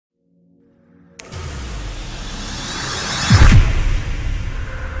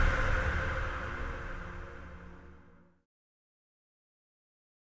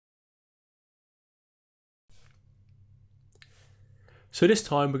So this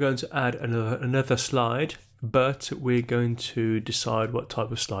time we're going to add another slide, but we're going to decide what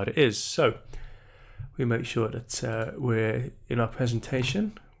type of slide it is. So we make sure that we're in our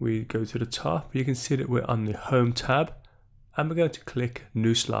presentation. We go to the top. You can see that we're on the Home tab, and we're going to click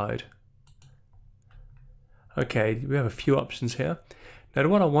New Slide. Okay, we have a few options here. Now the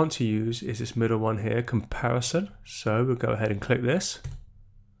one I want to use is this middle one here, Comparison. So we'll go ahead and click this,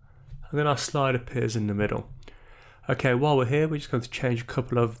 and then our slide appears in the middle. Okay, while we're here, we're just going to change a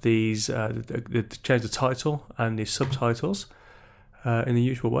couple of these, change the title and the subtitles. In the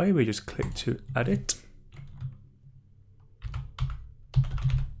usual way, we just click to Edit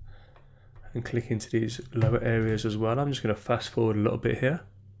and click into these lower areas as well. I'm just going to fast forward a little bit here.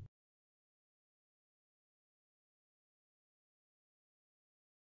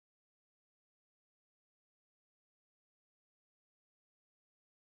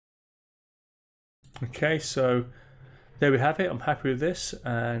 Okay, so there we have it. I'm happy with this,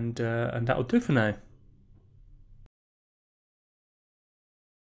 and that will do for now.